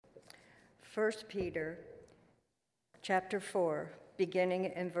1 Peter chapter 4, beginning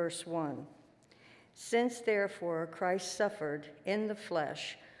in verse 1. Since therefore Christ suffered in the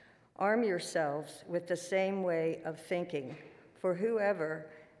flesh, arm yourselves with the same way of thinking, for whoever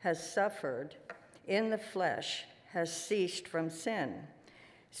has suffered in the flesh has ceased from sin,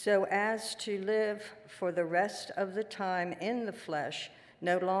 so as to live for the rest of the time in the flesh,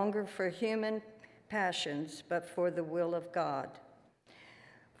 no longer for human passions, but for the will of God.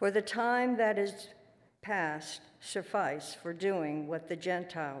 For the time that is past suffice for doing what the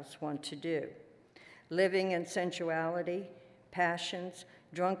Gentiles want to do, living in sensuality, passions,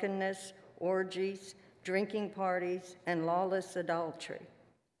 drunkenness, orgies, drinking parties, and lawless adultery.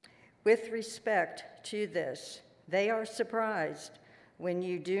 With respect to this, they are surprised when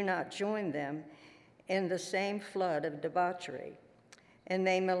you do not join them in the same flood of debauchery, and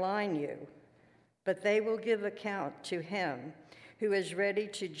they malign you. But they will give account to him who is ready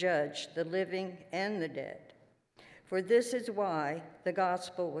to judge the living and the dead. For this is why the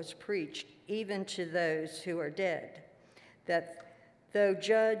gospel was preached even to those who are dead, that though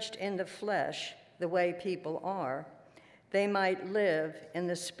judged in the flesh the way people are, they might live in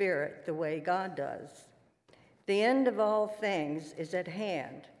the spirit the way God does. The end of all things is at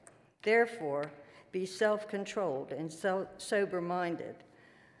hand. Therefore, be self-controlled and sober-minded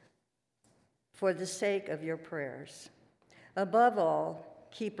for the sake of your prayers. Above all,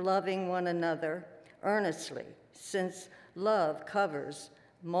 keep loving one another earnestly, since love covers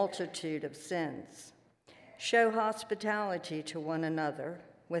multitude of sins. Show hospitality to one another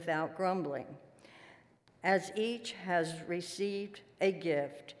without grumbling. As each has received a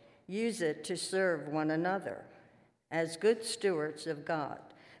gift, use it to serve one another as good stewards of God,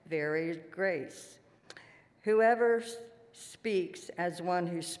 varied grace. Whoever speaks as one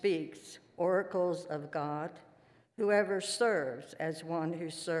who speaks oracles of God, whoever serves as one who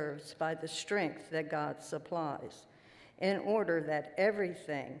serves by the strength that God supplies, in order that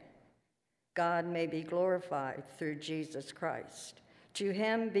everything God may be glorified through Jesus Christ. To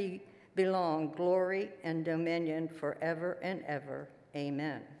him belong glory and dominion forever and ever.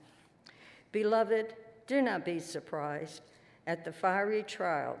 Amen. Beloved, do not be surprised at the fiery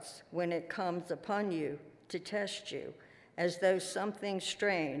trials when it comes upon you to test you, as though something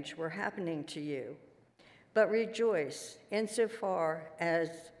strange were happening to you. But rejoice insofar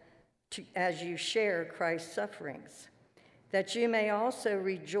as you share Christ's sufferings, that you may also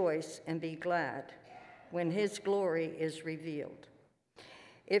rejoice and be glad when his glory is revealed.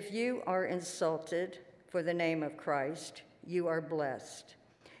 If you are insulted for the name of Christ, you are blessed,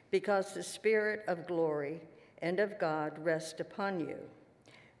 because the Spirit of glory and of God rest upon you.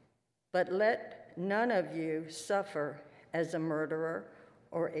 But let none of you suffer as a murderer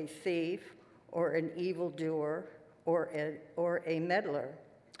or a thief or an evildoer or a meddler.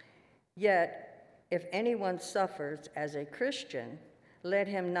 Yet, if anyone suffers as a Christian, let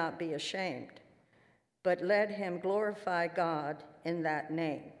him not be ashamed, but let him glorify God in that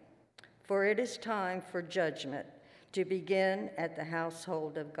name. For it is time for judgment to begin at the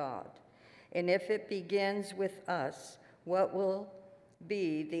household of God. And if it begins with us, what will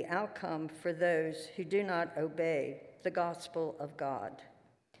be the outcome for those who do not obey the gospel of God?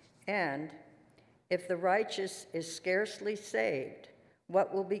 And if the righteous is scarcely saved,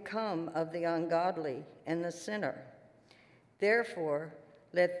 what will become of the ungodly and the sinner? Therefore,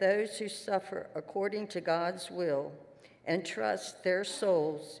 let those who suffer according to God's will entrust their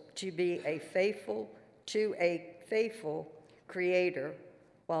souls to a faithful Creator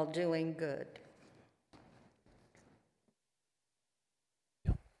while doing good.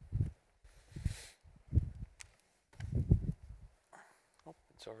 Oh,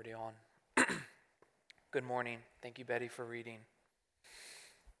 it's already on. Good morning. Thank you, Betty, for reading.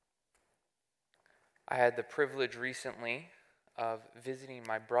 I had the privilege recently of visiting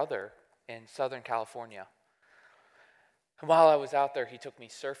my brother in Southern California. And while I was out there, he took me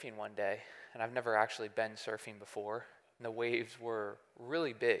surfing one day, and I've never actually been surfing before. And the waves were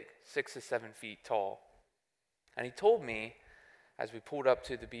really big, 6 to 7 feet tall. And he told me, as we pulled up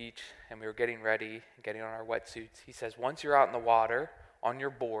to the beach and we were getting ready, getting on our wetsuits, he says, once you're out in the water, on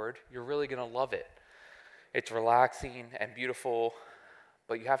your board, you're really going to love it. It's relaxing and beautiful,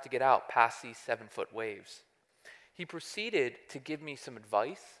 but you have to get out past these 7-foot waves. He proceeded to give me some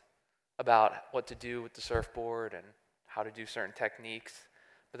advice about what to do with the surfboard and how to do certain techniques,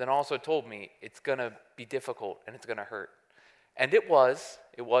 but then also told me it's going to be difficult and it's going to hurt. And it was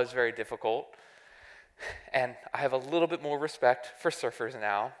very difficult, and I have a little bit more respect for surfers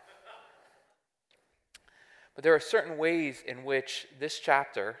now. But there are certain ways in which this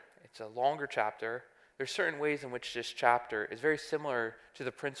chapter, it's a longer chapter, there's certain ways in which this chapter is very similar to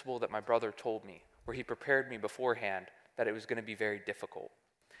the principle that my brother told me, where he prepared me beforehand that it was going to be very difficult.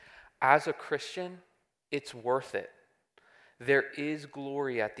 As a Christian, it's worth it. There is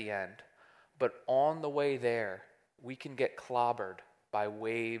glory at the end, but on the way there, we can get clobbered by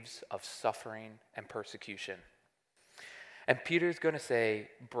waves of suffering and persecution. And Peter's going to say,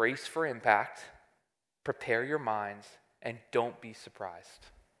 brace for impact, prepare your minds, and don't be surprised.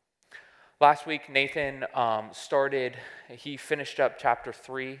 Last week, Nathan he finished up chapter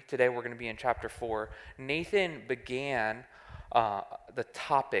 3. Today we're going to be in chapter 4. Nathan began the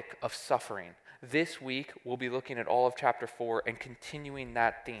topic of suffering. This week, we'll be looking at all of chapter 4 and continuing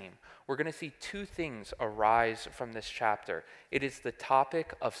that theme. We're going to see two things arise from this chapter. It is the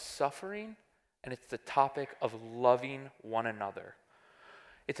topic of suffering, and it's the topic of loving one another.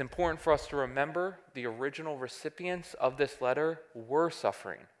 It's important for us to remember the original recipients of this letter were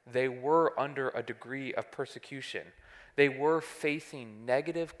suffering. They were under a degree of persecution. They were facing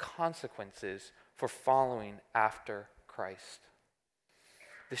negative consequences for following after Christ.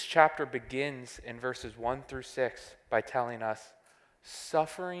 This chapter begins in verses 1 through 6 by telling us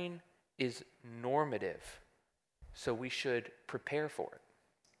suffering is normative, so we should prepare for it.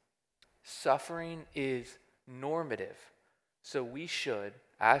 Suffering is normative, so we should,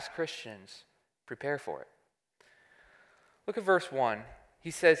 as Christians, prepare for it. Look at verse 1. He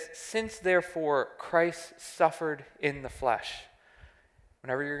says, "Since therefore Christ suffered in the flesh."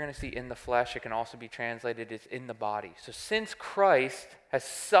 Whenever you're going to see in the flesh, it can also be translated as in the body. So since Christ has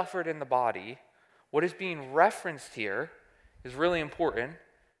suffered in the body, what is being referenced here is really important.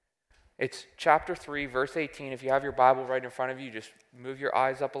 It's chapter 3, verse 18. If you have your Bible right in front of you, just move your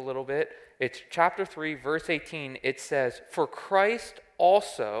eyes up a little bit. It's chapter 3, verse 18. It says, "For Christ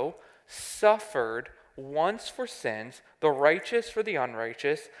also suffered once for sins, the righteous for the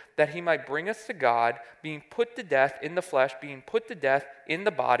unrighteous, that he might bring us to God, being put to death in the flesh, being put to death in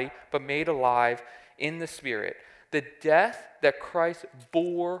the body, but made alive in the spirit." The death that Christ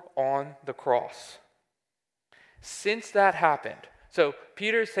bore on the cross. Since that happened, so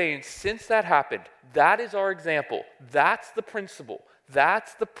Peter's saying, since that happened, that is our example. That's the principle.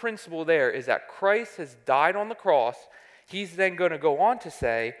 That's the principle there, is that Christ has died on the cross. He's then going to go on to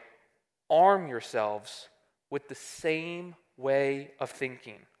say, arm yourselves with the same way of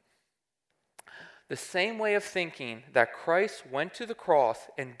thinking. The same way of thinking that Christ went to the cross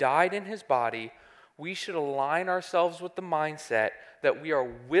and died in his body, we should align ourselves with the mindset that we are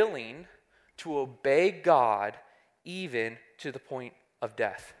willing to obey God even to the point of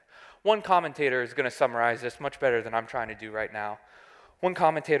death. One commentator is going to summarize this much better than I'm trying to do right now. One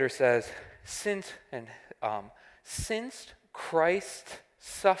commentator says, since Christ's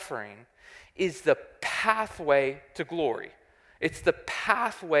suffering is the pathway to glory. It's the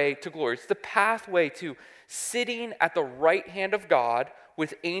pathway to glory. It's the pathway to sitting at the right hand of God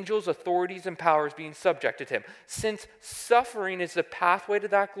with angels, authorities, and powers being subjected to him. Since suffering is the pathway to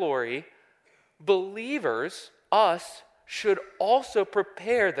that glory, believers, us, should also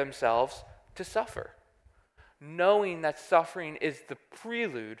prepare themselves to suffer, knowing that suffering is the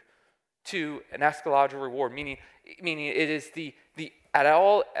prelude to an eschatological reward, meaning it is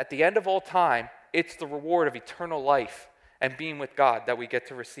at the end of all time, it's the reward of eternal life and being with God that we get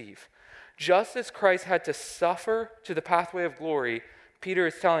to receive. Just as Christ had to suffer to the pathway of glory, Peter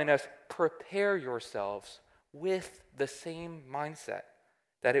is telling us, prepare yourselves with the same mindset,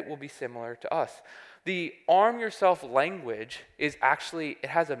 that it will be similar to us. The arm yourself language is actually, it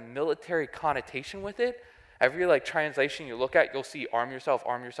has a military connotation with it. Every translation you look at, you'll see arm yourself,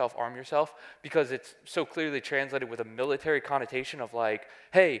 arm yourself, arm yourself, because it's so clearly translated with a military connotation of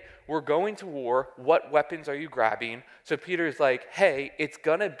hey, we're going to war, what weapons are you grabbing? So Peter's hey, it's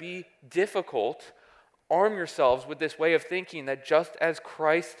gonna be difficult. Arm yourselves with this way of thinking that just as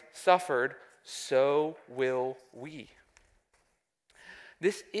Christ suffered, so will we.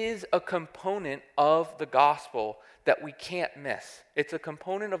 This is a component of the gospel that we can't miss. It's a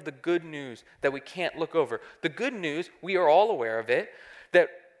component of the good news that we can't look over. The good news, we are all aware of it, that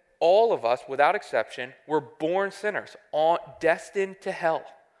all of us, without exception, were born sinners, destined to hell.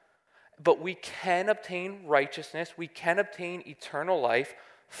 But we can obtain righteousness, we can obtain eternal life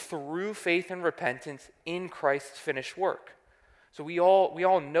through faith and repentance in Christ's finished work. So we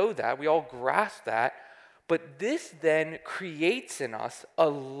all know that, we all grasp that, but this then creates in us a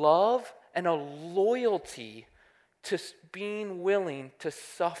love and a loyalty to being willing to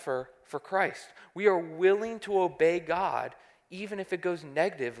suffer for Christ. We are willing to obey God even if it goes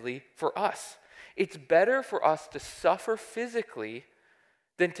negatively for us. It's better for us to suffer physically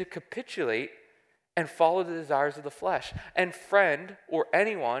than to capitulate and follow the desires of the flesh. And friend, or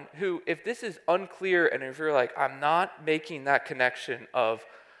anyone who, if this is unclear and if you're like, I'm not making that connection of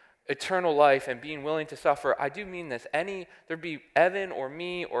eternal life and being willing to suffer, I do mean this. There'd be Evan or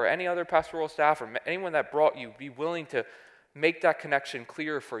me or any other pastoral staff or anyone that brought you, be willing to make that connection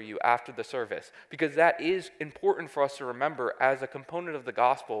clear for you after the service, because that is important for us to remember as a component of the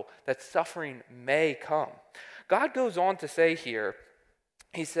gospel, that suffering may come. God goes on to say here,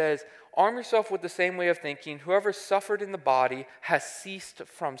 he says, arm yourself with the same way of thinking. Whoever suffered in the body has ceased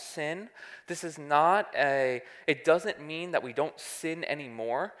from sin. This is it doesn't mean that we don't sin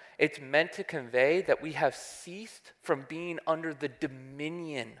anymore. It's meant to convey that we have ceased from being under the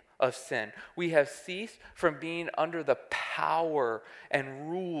dominion of sin. We have ceased from being under the power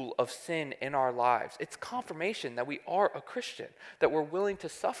and rule of sin in our lives. It's confirmation that we are a Christian, that we're willing to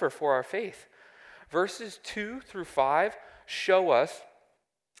suffer for our faith. Verses 2 through 5 show us,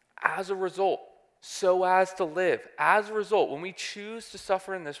 as a result, so as to live. As a result, when we choose to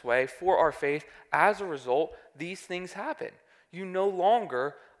suffer in this way for our faith, as a result, these things happen. You no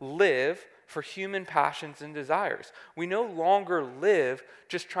longer live for human passions and desires. We no longer live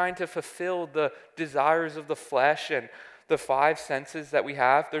just trying to fulfill the desires of the flesh and the five senses that we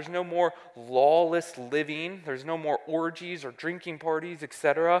have. There's no more lawless living. There's no more orgies or drinking parties,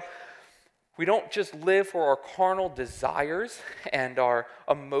 etc. We don't just live for our carnal desires and our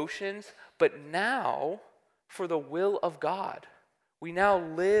emotions, but now for the will of God. We now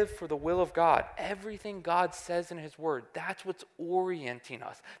live for the will of God. Everything God says in his word, that's what's orienting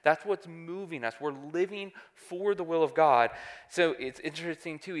us. That's what's moving us. We're living for the will of God. So it's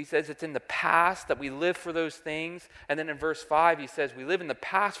interesting too, he says it's in the past that we live for those things. And then in verse 5, he says we live in the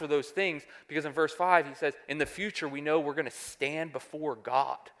past for those things, because in verse 5, he says in the future we know we're going to stand before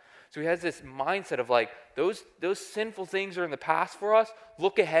God. So he has this mindset of like, those sinful things are in the past for us.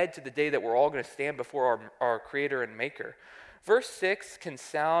 Look ahead to the day that we're all going to stand before our Creator and Maker. Verse 6 can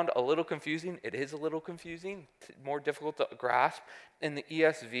sound a little confusing. It is a little confusing, more difficult to grasp in the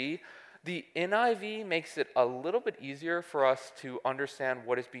ESV. The NIV makes it a little bit easier for us to understand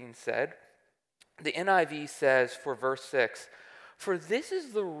what is being said. The NIV says for verse 6, "For this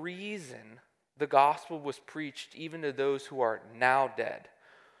is the reason the gospel was preached even to those who are now dead,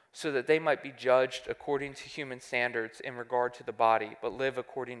 so that they might be judged according to human standards in regard to the body, but live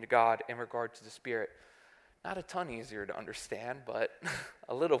according to God in regard to the spirit." Not a ton easier to understand, but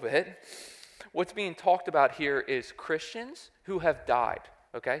a little bit. What's being talked about here is Christians who have died,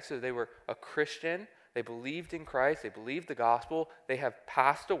 okay? So they were a Christian, they believed in Christ, they believed the gospel, they have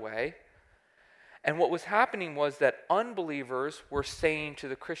passed away. And what was happening was that unbelievers were saying to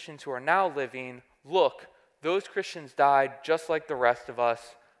the Christians who are now living, look, those Christians died just like the rest of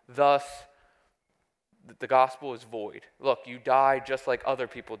us, thus the gospel is void. Look, you died just like other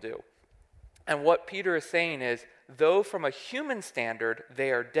people do. And what Peter is saying is, though from a human standard they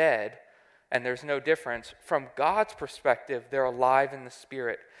are dead, and there's no difference, from God's perspective they're alive in the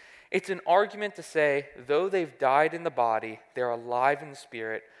spirit. It's an argument to say, though they've died in the body, they're alive in the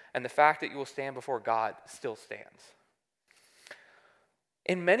spirit, and the fact that you will stand before God still stands.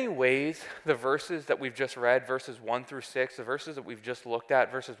 In many ways, the verses that we've just read, verses 1 through 6, the verses that we've just looked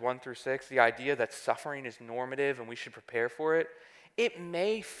at, verses 1 through 6, the idea that suffering is normative and we should prepare for it, it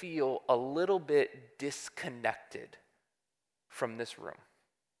may feel a little bit disconnected from this room.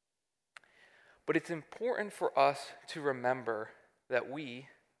 But it's important for us to remember that we,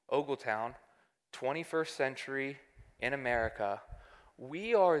 Ogletown, 21st century in America,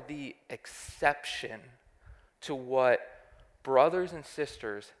 we are the exception to what brothers and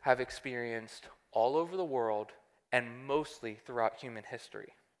sisters have experienced all over the world and mostly throughout human history.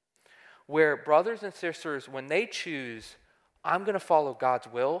 Where brothers and sisters, when they choose, I'm going to follow God's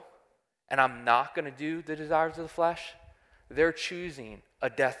will, and I'm not going to do the desires of the flesh, they're choosing a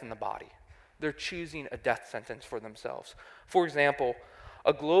death in the body. They're choosing a death sentence for themselves. For example,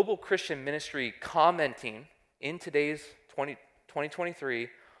 a global Christian ministry commenting in today's 2023,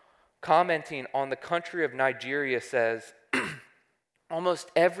 commenting on the country of Nigeria says,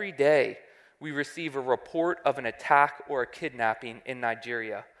 almost every day we receive a report of an attack or a kidnapping in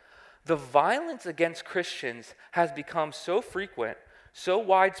Nigeria. The violence against Christians has become so frequent, so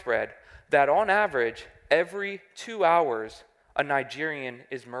widespread, that on average, every 2 hours, a Nigerian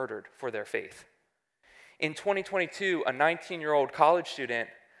is murdered for their faith. In 2022, a 19-year-old college student,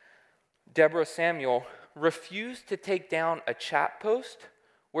 Deborah Samuel, refused to take down a chat post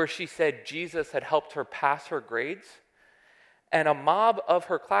where she said Jesus had helped her pass her grades, and a mob of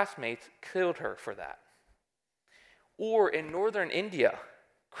her classmates killed her for that. Or in northern India,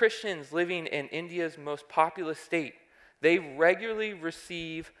 Christians living in India's most populous state, they regularly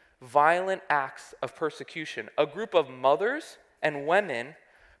receive violent acts of persecution. A group of mothers and women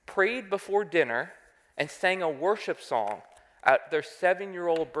prayed before dinner and sang a worship song at their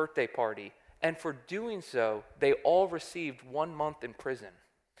 7-year-old birthday party. And for doing so, they all received 1 month in prison.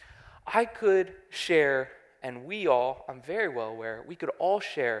 I could share, and I'm very well aware, we could all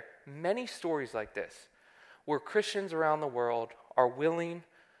share many stories like this, where Christians around the world are willing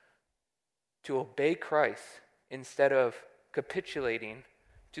to obey Christ instead of capitulating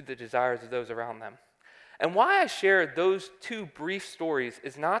to the desires of those around them. And why I share those two brief stories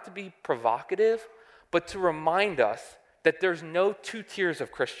is not to be provocative, but to remind us that there's no two tiers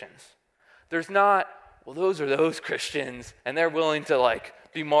of Christians. There's not, well, those are those Christians, and they're willing to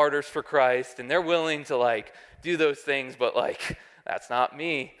be martyrs for Christ, and they're willing to do those things, but that's not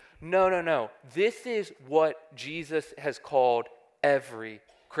me. No. This is what Jesus has called every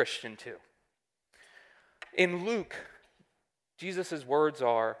Christian to. In Luke, Jesus' words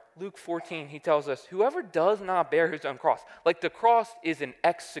are, Luke 14, he tells us, whoever does not bear his own cross. The cross is an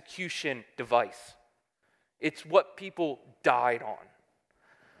execution device. It's what people died on.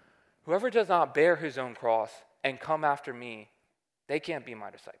 Whoever does not bear his own cross and come after me, they can't be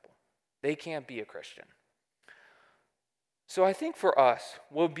my disciple. They can't be a Christian. So I think for us,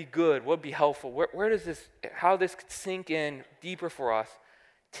 what would be good, what would be helpful, how this could sink in deeper for us,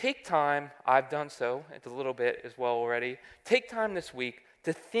 take time, I've done so, it's a little bit as well already, take time this week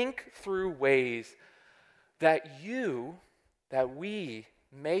to think through ways that we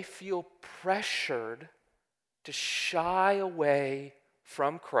may feel pressured to shy away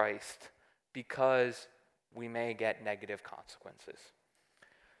from Christ because we may get negative consequences.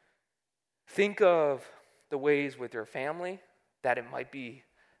 Think of the ways with your family that it might be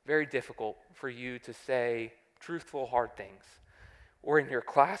very difficult for you to say truthful, hard things. Or in your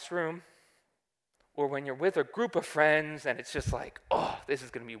classroom, or when you're with a group of friends and it's just this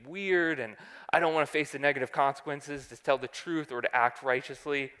is going to be weird and I don't want to face the negative consequences to tell the truth or to act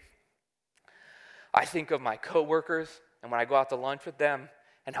righteously. I think of my coworkers and when I go out to lunch with them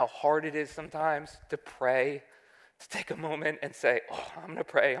and how hard it is sometimes to pray, to take a moment and say, I'm going to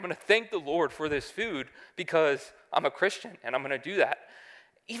pray. I'm going to thank the Lord for this food because I'm a Christian and I'm going to do that.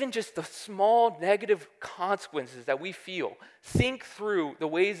 Even just the small negative consequences that we feel, think through the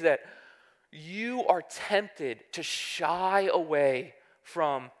ways that you are tempted to shy away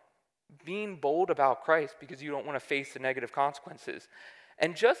from being bold about Christ because you don't want to face the negative consequences.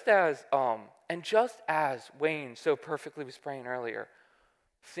 And just as Wayne so perfectly was praying earlier,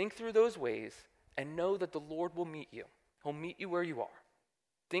 think through those ways and know that the Lord will meet you. He'll meet you where you are.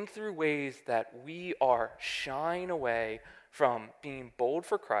 Think through ways that we are shying away from being bold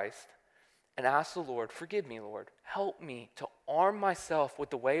for Christ and ask the Lord, forgive me, Lord, help me to arm myself with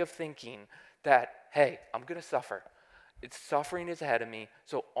the way of thinking that, hey, I'm going to suffer. Suffering is ahead of me,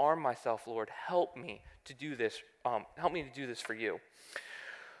 so arm myself, Lord. Help me to do this. Help me to do this for you.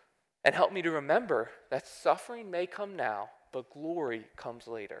 And help me to remember that suffering may come now, but glory comes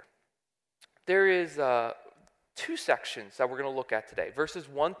later. There is 2 sections that we're going to look at today. Verses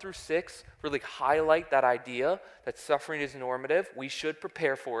 1 through 6 really highlight that idea that suffering is normative. We should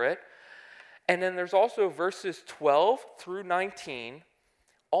prepare for it. And then there's also verses 12 through 19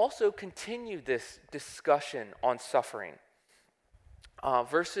 also continue this discussion on suffering.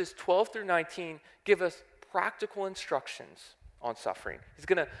 Verses 12 through 19 give us practical instructions on suffering.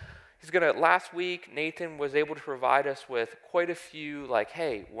 Last week, Nathan was able to provide us with quite a few,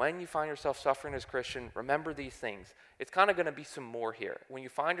 hey, when you find yourself suffering as a Christian, remember these things. It's kind of going to be some more here. When you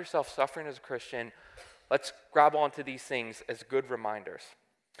find yourself suffering as a Christian, let's grab onto these things as good reminders.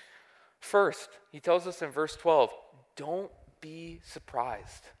 First, he tells us in verse 12, don't be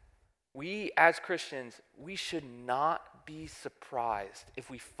surprised. We, as Christians, we should not be surprised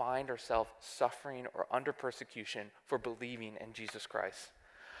if we find ourselves suffering or under persecution for believing in Jesus Christ.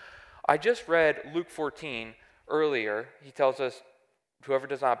 I just read Luke 14 earlier. He tells us, whoever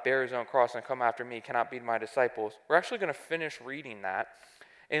does not bear his own cross and come after me cannot be my disciples. We're actually going to finish reading that.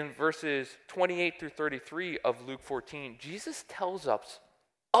 In verses 28 through 33 of Luke 14, Jesus tells us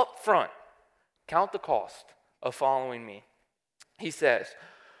up front, count the cost of following me. He says,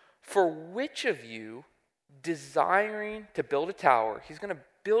 for which of you desiring to build a tower, he's going to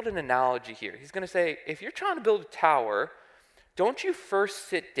build an analogy here. He's going to say, if you're trying to build a tower, don't you first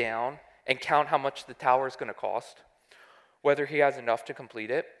sit down and count how much the tower is going to cost, whether he has enough to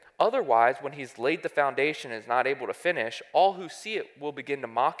complete it? Otherwise, when he's laid the foundation and is not able to finish, all who see it will begin to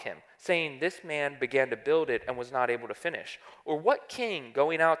mock him, saying, this man began to build it and was not able to finish. Or what king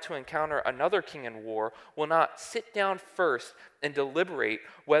going out to encounter another king in war will not sit down first and deliberate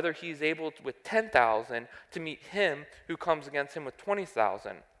whether he is able with 10,000 to meet him who comes against him with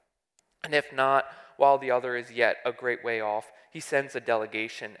 20,000? And if not, while the other is yet a great way off, he sends a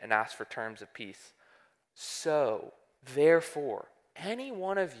delegation and asks for terms of peace. So, therefore, any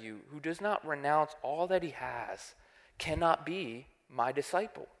one of you who does not renounce all that he has cannot be my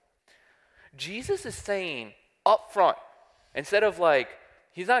disciple. Jesus is saying up front, instead of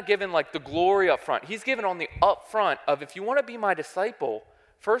he's not giving the glory up front. He's giving on the up front of, if you want to be my disciple,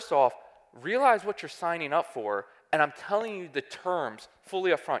 first off, realize what you're signing up for. And I'm telling you the terms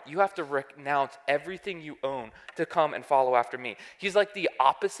fully up front. You have to renounce everything you own to come and follow after me. He's like the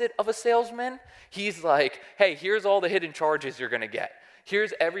opposite of a salesman. He's like, hey, here's all the hidden charges you're going to get.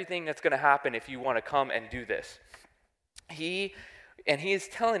 Here's everything that's going to happen if you want to come and do this. He is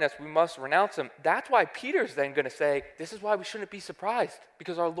telling us we must renounce them. That's why Peter's then going to say, this is why we shouldn't be surprised,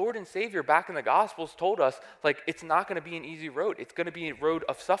 because our Lord and Savior back in the Gospels told us, it's not going to be an easy road. It's going to be a road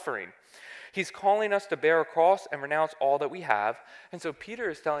of suffering. He's calling us to bear a cross and renounce all that we have. And so Peter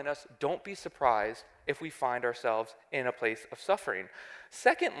is telling us, don't be surprised if we find ourselves in a place of suffering.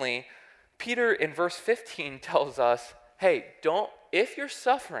 Secondly, Peter in verse 15 tells us, hey, if you're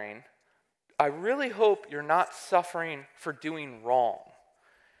suffering, I really hope you're not suffering for doing wrong.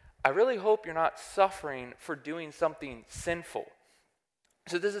 I really hope you're not suffering for doing something sinful.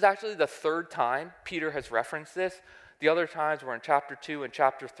 So this is actually the third time Peter has referenced this. The other times were in chapter 2 and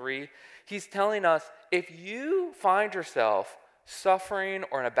chapter 3. He's telling us, if you find yourself suffering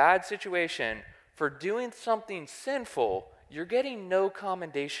or in a bad situation for doing something sinful, you're getting no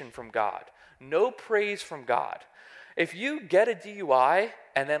commendation from God, no praise from God. If you get a DUI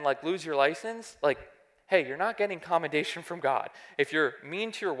and then lose your license, hey, you're not getting commendation from God. If you're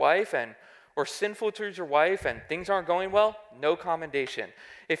mean to your wife or sinful towards your wife and things aren't going well, no commendation.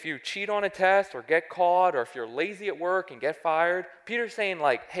 If you cheat on a test or get caught, or if you're lazy at work and get fired, Peter's saying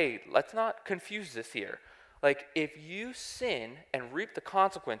hey, let's not confuse this here. If you sin and reap the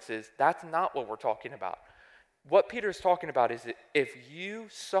consequences, that's not what we're talking about. What Peter's talking about is that if you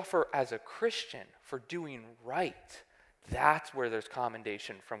suffer as a Christian for doing right, that's where there's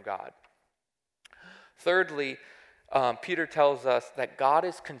commendation from God. Thirdly, Peter tells us that God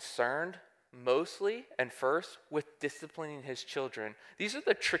is concerned mostly and first with disciplining his children. These are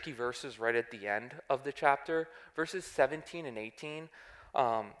the tricky verses right at the end of the chapter, verses 17 and 18.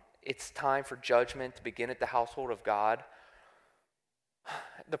 It's time for judgment to begin at the household of God.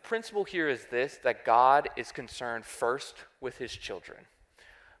 The principle here is this, that God is concerned first with his children.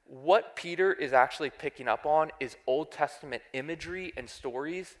 What Peter is actually picking up on is Old Testament imagery and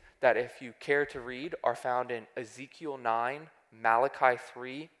stories that, if you care to read, are found in Ezekiel 9, Malachi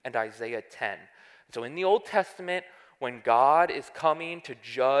 3, and Isaiah 10. So in the Old Testament, when God is coming to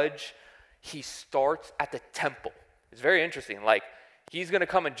judge, he starts at the temple. It's very interesting. He's going to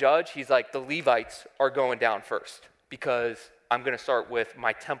come and judge. He's the Levites are going down first because I'm going to start with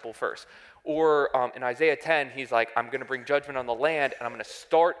my temple first. Or in Isaiah 10, he's I'm going to bring judgment on the land, and I'm going to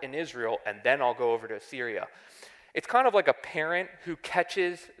start in Israel, and then I'll go over to Assyria. It's kind of like a parent who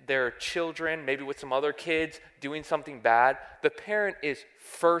catches their children, maybe with some other kids, doing something bad. The parent is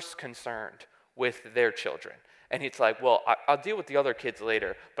first concerned with their children. And it's well, I'll deal with the other kids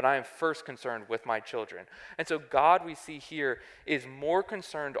later, but I am first concerned with my children. And so God, we see here, is more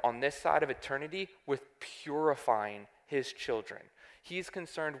concerned on this side of eternity with purifying his children. He's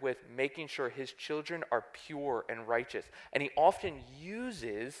concerned with making sure his children are pure and righteous. And he often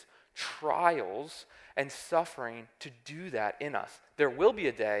uses trials and suffering to do that in us. There will be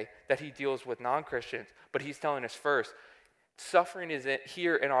a day that he deals with non-Christians, but he's telling us first, suffering is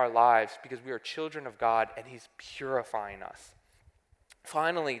here in our lives because we are children of God and he's purifying us.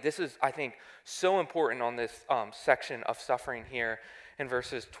 Finally, this is, I think, so important on this section of suffering here in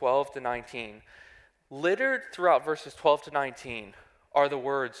verses 12 to 19. Littered throughout verses 12 to 19 are the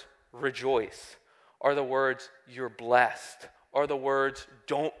words rejoice, are the words you're blessed, are the words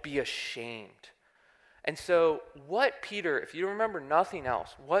don't be ashamed. And so what Peter, if you remember nothing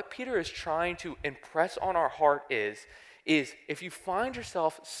else, what Peter is trying to impress on our heart is if you find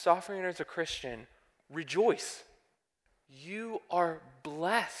yourself suffering as a Christian, rejoice. You are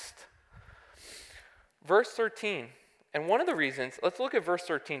blessed. Verse 13, and one of the reasons, let's look at verse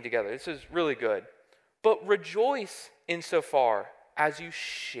 13 together. This is really good. But rejoice insofar as you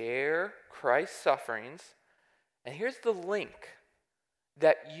share Christ's sufferings, and here's the link,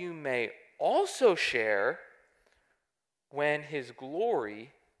 that you may also share when his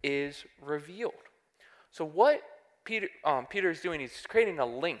glory is revealed. So what Peter is doing, he's creating a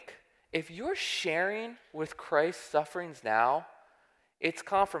link. If you're sharing with Christ's sufferings now, it's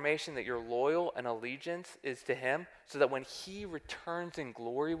confirmation that your loyal and allegiance is to him, so that when he returns in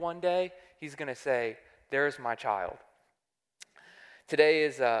glory one day, he's going to say, there's my child. Today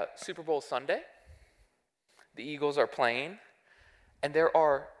is Super Bowl Sunday. The Eagles are playing, and there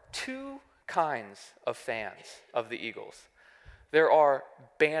are two kinds of fans of the Eagles. There are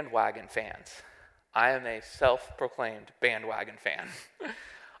bandwagon fans. I am a self-proclaimed bandwagon fan.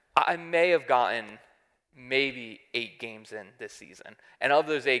 I may have gotten maybe 8 games in this season. And of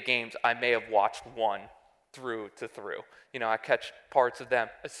those 8 games, I may have watched one through to through. I catch parts of them,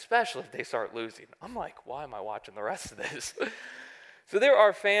 especially if they start losing. I'm like, why am I watching the rest of this? So there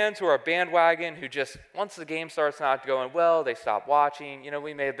are fans who are bandwagon who just, once the game starts not going well, they stop watching.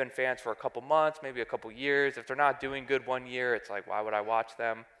 We may have been fans for a couple months, maybe a couple years. If they're not doing good one year, it's like, why would I watch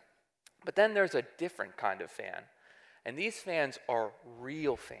them? But then there's a different kind of fan. And these fans are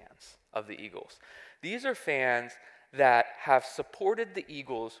real fans of the Eagles. These are fans that have supported the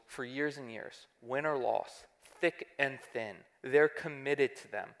Eagles for years and years, win or loss, thick and thin. They're committed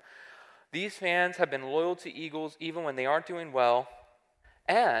to them. These fans have been loyal to Eagles even when they aren't doing well.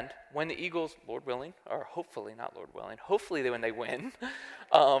 And when the Eagles, Lord willing, or hopefully not Lord willing, hopefully when they win,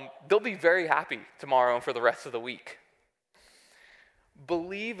 they'll be very happy tomorrow and for the rest of the week.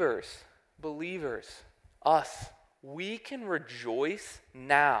 Believers, us, we can rejoice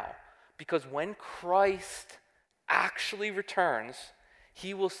now because when Christ actually returns,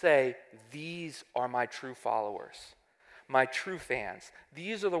 he will say, these are my true followers, my true fans.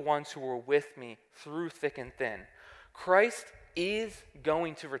 These are the ones who were with me through thick and thin. Christ is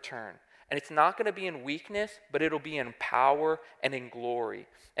going to return. And it's not going to be in weakness, but it'll be in power and in glory.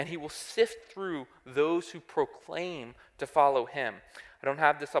 And he will sift through those who proclaim to follow him. I don't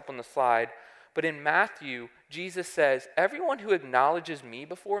have this up on the slide, but in Matthew, Jesus says, everyone who acknowledges me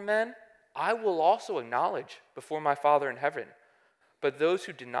before men, I will also acknowledge before my Father in heaven. But those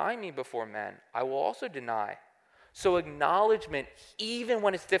who deny me before men, I will also deny. So acknowledgement, even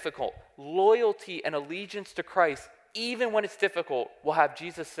when it's difficult, loyalty and allegiance to Christ, even when it's difficult, will have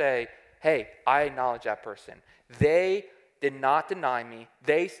Jesus say, hey, I acknowledge that person. They did not deny me.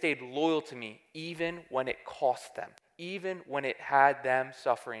 They stayed loyal to me even when it cost them. Even when it had them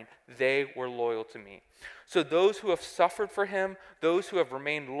suffering, they were loyal to me. So those who have suffered for him, those who have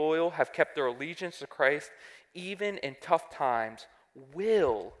remained loyal, have kept their allegiance to Christ, even in tough times,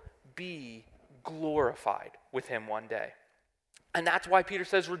 will be glorified with him one day. And that's why Peter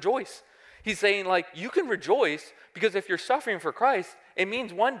says rejoice. He's saying, you can rejoice because if you're suffering for Christ, it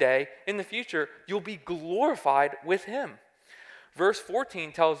means one day in the future, you'll be glorified with him. Verse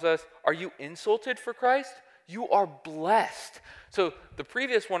 14 tells us, are you insulted for Christ? You are blessed. So the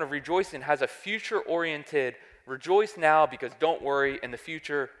previous one of rejoicing has a future-oriented, rejoice now because don't worry, in the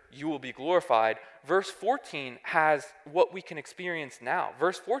future you will be glorified. Verse 14 has what we can experience now.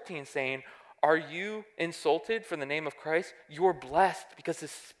 Verse 14 saying, are you insulted for the name of Christ? You're blessed because the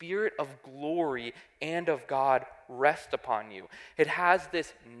Spirit of glory and of God rest upon you. It has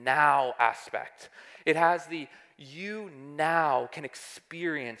this now aspect. It has the you now can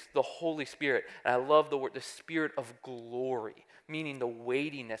experience the Holy Spirit. And I love the word, the Spirit of glory, meaning the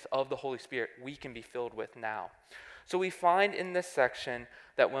weightiness of the Holy Spirit we can be filled with now. So we find in this section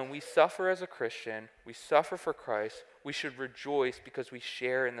that when we suffer as a Christian, we suffer for Christ, we should rejoice because we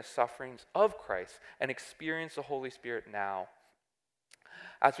share in the sufferings of Christ and experience the Holy Spirit now.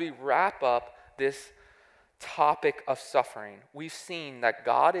 As we wrap up this topic of suffering, we've seen that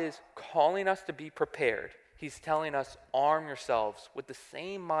God is calling us to be prepared. He's telling us, arm yourselves with the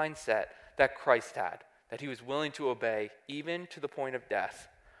same mindset that Christ had, that he was willing to obey even to the point of death,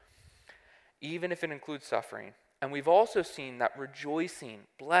 even if it includes suffering. And we've also seen that rejoicing,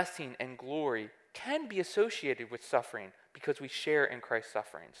 blessing, and glory can be associated with suffering because we share in Christ's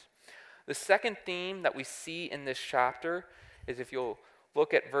sufferings. The second theme that we see in this chapter is, if you'll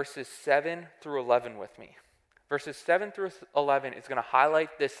look at verses 7 through 11 with me. Verses 7 through 11 is going to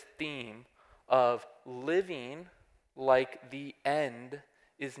highlight this theme of living like the end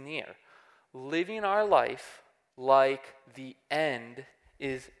is near. Living our life like the end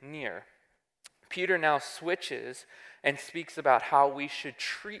is near. Peter now switches and speaks about how we should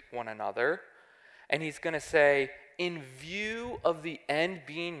treat one another. And he's going to say, in view of the end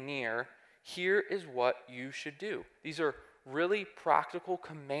being near, here is what you should do. These are really practical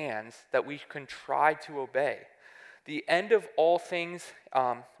commands that we can try to obey. The end of all things,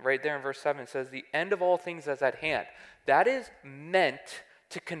 right there in verse 7, says, the end of all things is at hand. That is meant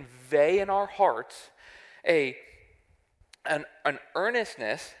to convey in our hearts an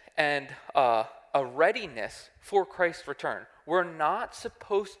earnestness and a readiness for Christ's return. We're not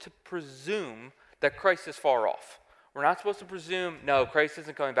supposed to presume that Christ is far off. We're not supposed to presume, no, Christ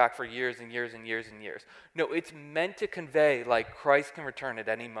isn't coming back for years and years and years and years. No, it's meant to convey like Christ can return at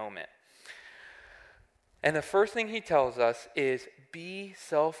any moment. And the first thing he tells us is be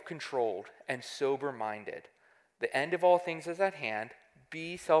self-controlled and sober-minded. The end of all things is at hand.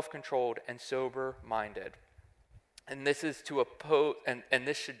 Be self-controlled and sober-minded. And this is to oppose, and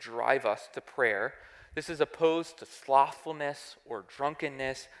this should drive us to prayer. This is opposed to slothfulness or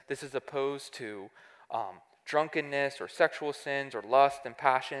drunkenness. This is opposed to drunkenness or sexual sins or lust and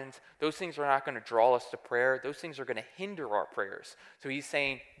passions. Those things are not going to draw us to prayer. Those things are going to hinder our prayers. So he's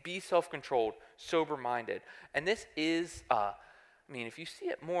saying, be self-controlled, sober-minded. And this is, if you see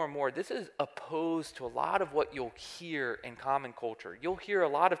it more and more, this is opposed to a lot of what you'll hear in common culture. You'll hear a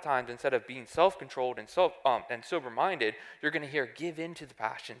lot of times, instead of being self-controlled and sober-minded, you're going to hear give in to the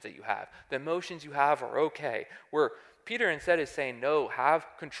passions that you have. The emotions you have are okay. Where Peter instead is saying, no, have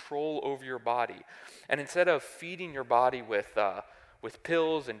control over your body. And instead of feeding your body with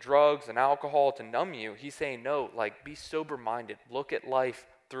pills and drugs and alcohol to numb you, he's saying, no, be sober-minded. Look at life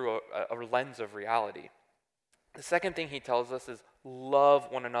through a lens of reality. The second thing he tells us is love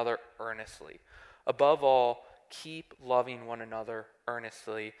one another earnestly. Above all, keep loving one another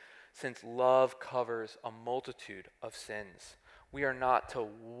earnestly, since love covers a multitude of sins. We are not to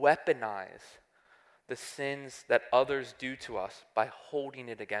weaponize the sins that others do to us by holding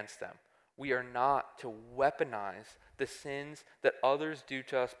it against them. We are not to weaponize the sins that others do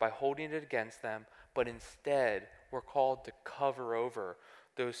to us by holding it against them, but instead we're called to cover over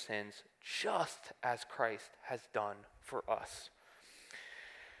those sins just as Christ has done for us.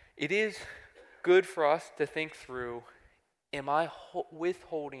 It is good for us to think through, am I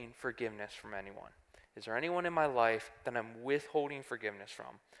withholding forgiveness from anyone? Is there anyone in my life that I'm withholding forgiveness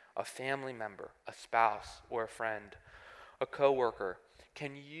from? A family member, a spouse, or a friend, a coworker?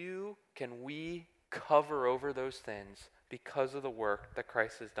 Can we cover over those sins because of the work that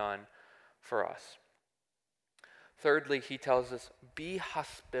Christ has done for us? Thirdly, he tells us, be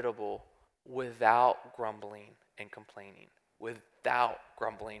hospitable without grumbling and complaining. Without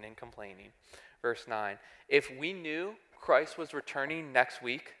grumbling and complaining. Verse 9, if we knew Christ was returning next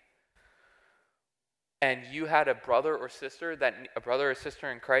week, and you had a brother or sister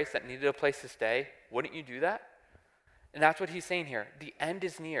in Christ that needed a place to stay, wouldn't you do that? And that's what he's saying here. The end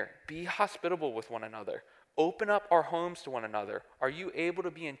is near. Be hospitable with one another. Open up our homes to one another. Are you able to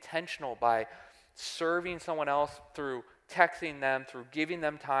be intentional by serving someone else through texting them, through giving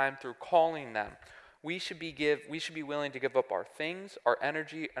them time, through calling them? We should be willing to give up our things, our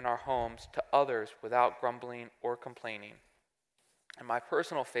energy, and our homes to others without grumbling or complaining. And my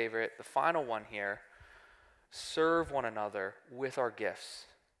personal favorite, the final one here, serve one another with our gifts.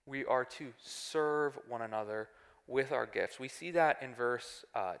 We are to serve one another with our gifts. We see that in verse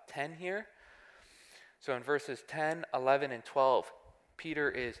 10 here. So in verses 10, 11, and 12,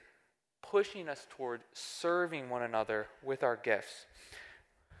 Peter is pushing us toward serving one another with our gifts.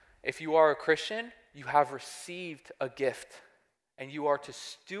 If you are a Christian, you have received a gift, and you are to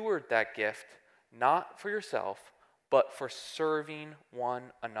steward that gift, not for yourself, but for serving one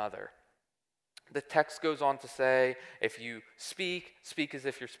another. The text goes on to say, if you speak as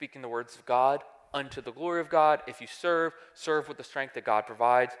if you're speaking the words of God, unto the glory of God. If you serve with the strength that God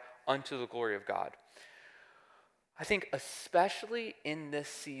provides, unto the glory of God. I think especially in this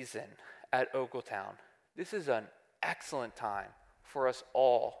season at Oakletown, this is an excellent time for us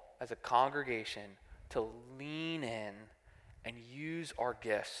all as a congregation to lean in and use our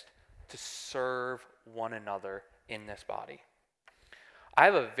gifts to serve one another in this body. I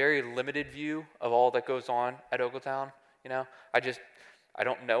have a very limited view of all that goes on at Oakletown. I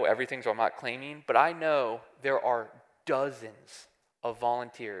don't know everything, so I'm not claiming, but I know there are dozens of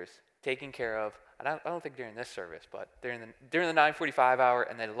volunteers taking care of, and I don't think during this service, but during the 9:45 hour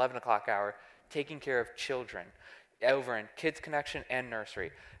and the 11 o'clock hour, taking care of children over in Kids Connection and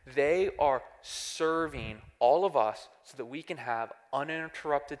Nursery. They are serving all of us so that we can have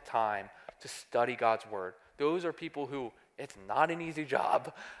uninterrupted time to study God's Word. Those are people who, it's not an easy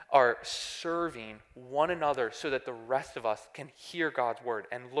job, are serving one another so that the rest of us can hear God's Word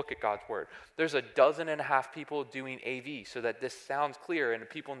and look at God's Word. There's 12 people doing AV so that this sounds clear and the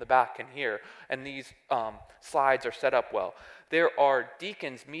people in the back can hear, and these slides are set up well. There are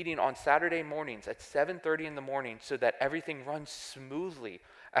deacons meeting on Saturday mornings at 7:30 in the morning so that everything runs smoothly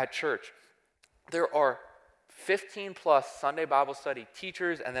at church. There are 15 plus Sunday Bible study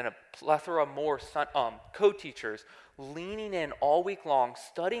teachers and then a plethora more co-teachers leaning in all week long,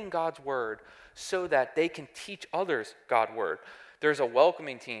 studying God's Word so that they can teach others God's Word. There's a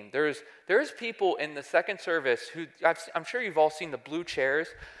welcoming team. There's people in the second service who, I'm sure you've all seen the blue chairs.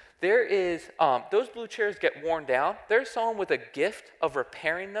 There is, those blue chairs get worn down. There's someone with a gift of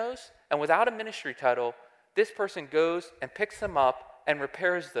repairing those, and without a ministry title, this person goes and picks them up and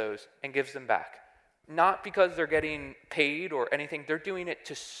repairs those and gives them back. not because they're getting paid or anything. They're doing it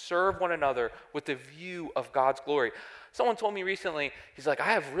to serve one another with the view of God's glory. Someone told me recently, he's like,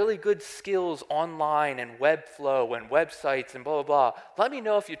 I have really good skills online and Webflow and websites and blah, blah, blah. Let me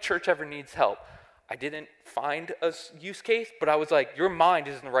know if your church ever needs help. I didn't find a use case, but I was like, your mind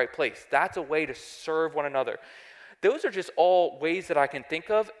is in the right place. That's a way to serve one another. Those are just all ways that I can think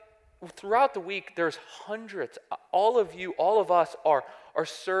of. Throughout the week, there's hundreds. All of you, all of us are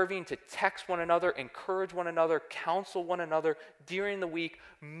serving to text one another, encourage one another, counsel one another during the week,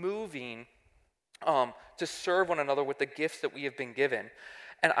 moving to serve one another with the gifts that we have been given.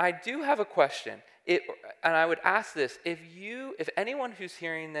 And I do have a question, and I would ask this: if anyone who's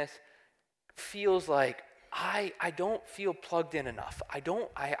hearing this feels like, I don't feel plugged in enough. I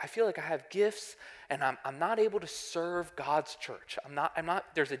feel like I have gifts and I'm not able to serve God's church. I'm not,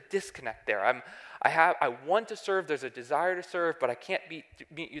 there's a disconnect there. I want to serve, there's a desire to serve, but I can't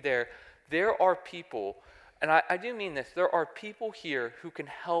meet you there. There are people, and I do mean this, there are people here who can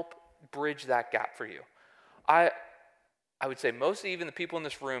help bridge that gap for you. I would say most even the people in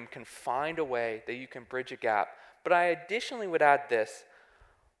this room can find a way that you can bridge a gap. But I additionally would add this: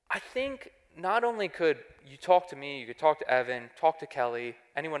 I think not only could you talk to me, you could talk to Evan, talk to Kelly,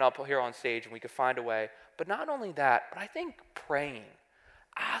 anyone up here on stage, and we could find a way. But not only that, but I think praying,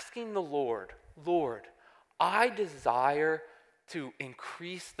 asking the Lord, I desire to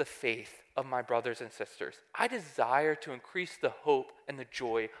increase the faith of my brothers and sisters. I desire to increase the hope and the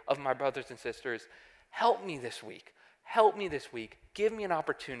joy of my brothers and sisters. Help me this week. Help me this week. Give me an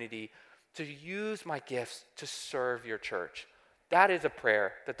opportunity to use my gifts to serve your church. That is a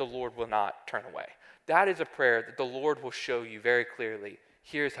prayer that the Lord will not turn away. That is a prayer that the Lord will show you very clearly.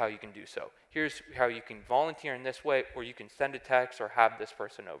 Here's how you can do so. Here's how you can volunteer in this way, or you can send a text or have this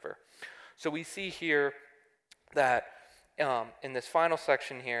person over. So we see here that in this final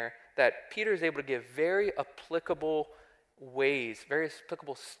section here, that Peter is able to give very applicable ways, very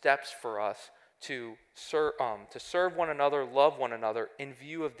applicable steps for us to serve one another, love one another in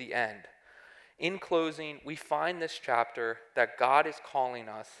view of the end. In closing, we find this chapter that God is calling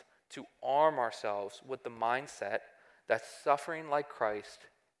us to arm ourselves with the mindset that suffering like Christ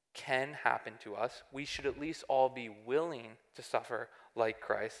can happen to us. We should at least all be willing to suffer like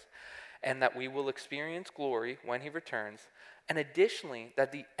Christ, and that we will experience glory when he returns. And additionally,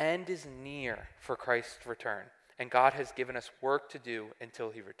 that the end is near for Christ's return, and God has given us work to do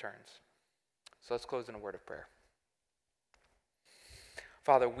until he returns. So let's close in a word of prayer.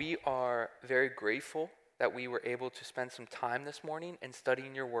 Father, we are very grateful that we were able to spend some time this morning in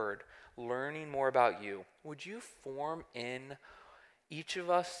studying your word, learning more about you. Would you form in each of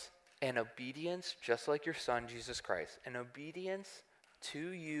us an obedience just like your Son, Jesus Christ, an obedience to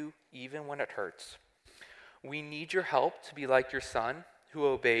you even when it hurts. We need your help to be like your Son who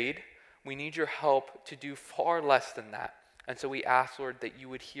obeyed. We need your help to do far less than that. And so we ask, Lord, that you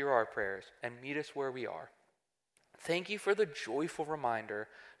would hear our prayers and meet us where we are. Thank you for the joyful reminder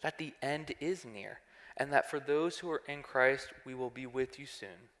that the end is near, and that for those who are in Christ, we will be with you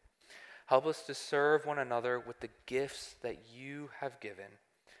soon. Help us to serve one another with the gifts that you have given.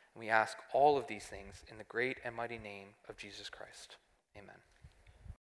 And we ask all of these things in the great and mighty name of Jesus Christ. Amen.